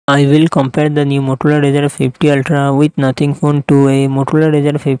I will compare the new Motorola Razr 50 Ultra with Nothing Phone 2a. Motorola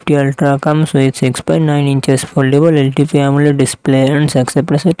Razr 50 Ultra comes with 6.9 inches foldable LTP AMOLED display and success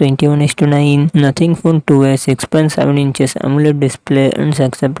ratio 21:9. Nothing Phone 2a 6.7 inches AMOLED display and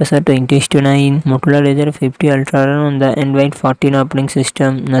success ratio 20:9. Motorola Razr 50 Ultra run on the Android 14 operating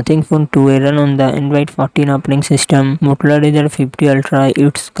system. Nothing Phone 2a run on the Android 14 operating system. Motorola Razr 50 Ultra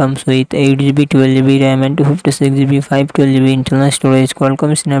it comes with 8GB 12GB RAM and 256GB 512GB internal storage.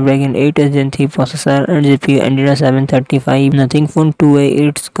 Qualcomm Snapdragon 8 Gen 3 processor and GPU Adreno 735. Nothing Phone 2a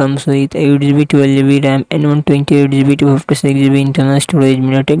it comes with 8GB 12GB RAM and 128GB 256GB internal storage.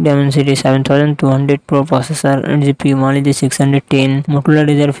 MediaTek Dimensity 7200 Pro processor and GPU Mali 610. Motorola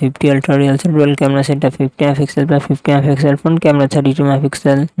Razr 50 Ultra real dual camera setup 50 MP plus 50 MP front camera 32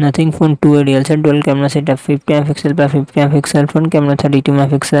 MP. Nothing Phone 2a real dual camera setup 50 MP plus 50 MP front camera 32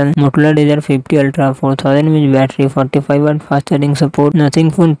 MP. Motorola Razr 50 Ultra 4000 mAh battery 45W fast charging support. Nothing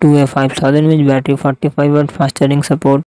Phone 2a 5000 mAh battery 45W fast charging support.